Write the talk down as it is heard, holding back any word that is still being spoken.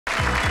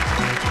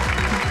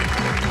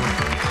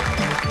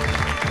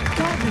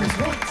Knows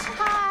What.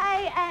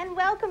 Hi, and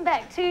welcome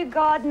back to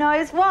God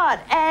Knows What.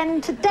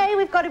 And today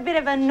we've got a bit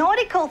of a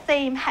nautical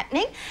theme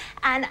happening.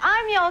 And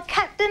I'm your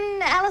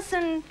Captain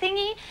Alison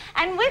Thingy.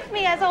 And with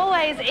me, as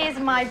always, is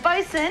my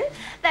bosun,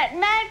 that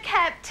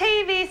madcap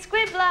TV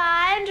squibbler,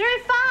 Andrew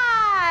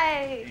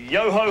Fyfe.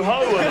 Yo ho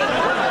ho,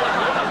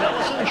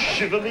 Alison,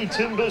 shiver me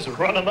timbers,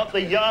 run 'em up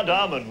the yard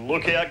arm, and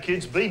look out,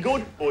 kids, be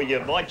good, or you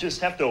might just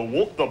have to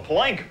walk the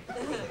plank.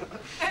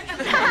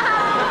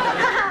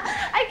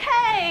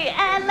 Okay,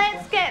 and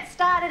let's get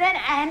started. And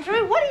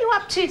Andrew, what are you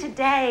up to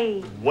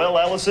today? Well,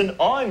 Alison,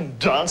 I'm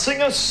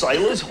dancing a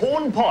sailor's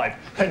hornpipe,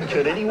 and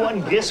can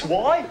anyone guess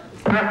why?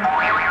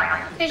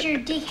 Because you're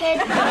a dickhead.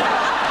 Right,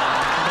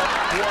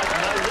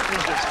 no, let me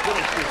just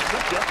finish this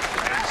picture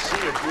and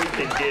see if we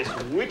can guess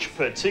which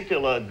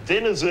particular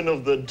denizen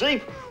of the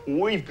deep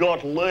we've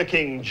got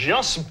lurking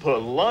just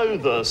below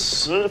the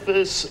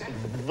surface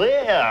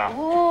there.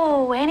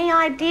 Oh, any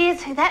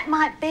ideas who that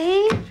might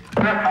be?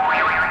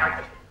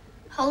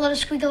 A lot of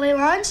squiggly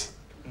lines.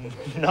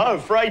 No,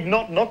 afraid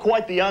not. Not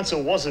quite. The answer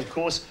was, of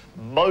course,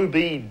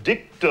 Moby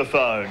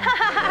Dictaphone.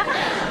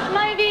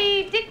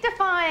 Moby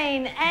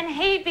Dictaphone, and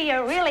he'd be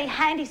a really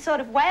handy sort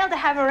of whale to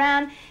have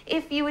around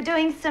if you were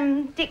doing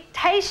some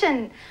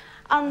dictation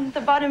on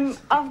the bottom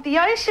of the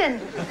ocean.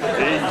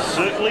 He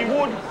certainly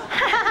would.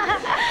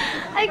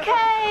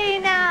 Okay,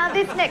 now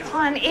this next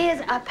one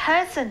is a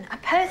person. A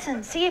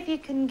person. See if you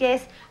can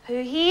guess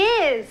who he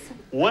is.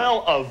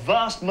 Well,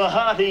 Avast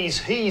Mahates,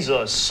 he's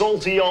a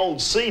salty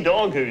old sea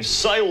dog who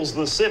sails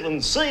the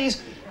 7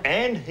 seas,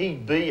 and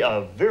he'd be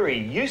a very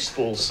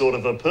useful sort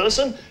of a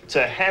person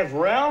to have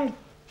round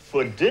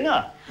for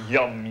dinner.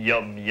 Yum,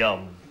 yum,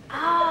 yum.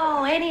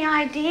 Oh, any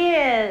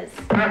ideas?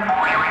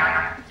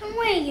 Can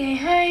we go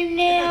home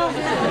now?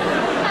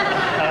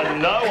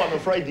 No, I'm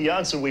afraid the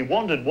answer we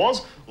wanted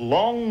was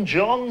Long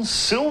John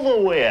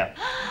Silverware.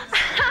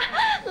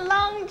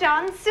 Long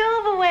John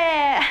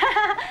Silverware.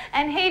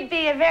 And he'd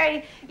be a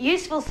very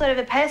useful sort of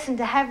a person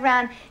to have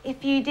round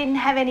if you didn't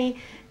have any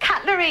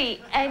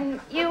cutlery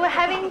and you were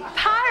having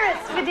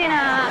pirates for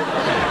dinner.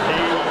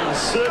 He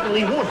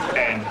certainly would.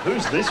 And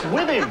who's this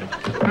with him?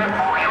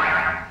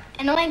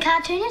 An annoying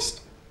cartoonist?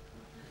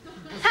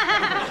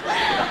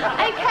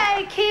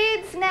 Okay,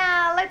 kids,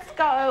 now let's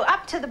go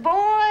up to the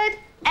board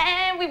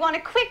and we want a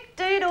quick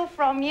doodle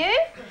from you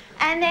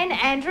and then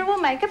Andrew will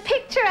make a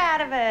picture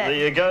out of it. There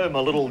you go, my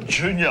little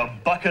junior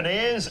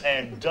buccaneers.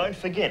 And don't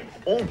forget,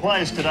 all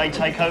players today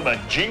take home a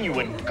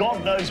genuine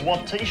God Knows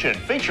What t-shirt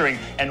featuring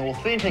an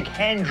authentic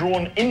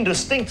hand-drawn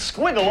indistinct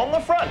squiggle on the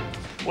front.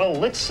 Well,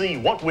 let's see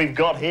what we've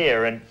got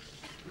here and...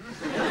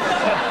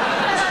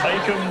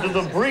 Take 'em to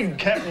the brig,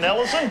 Captain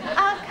Alison.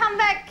 I'll come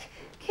back,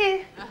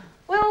 kid.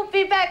 We'll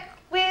be back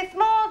with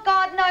more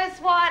God Knows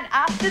What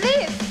after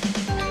this.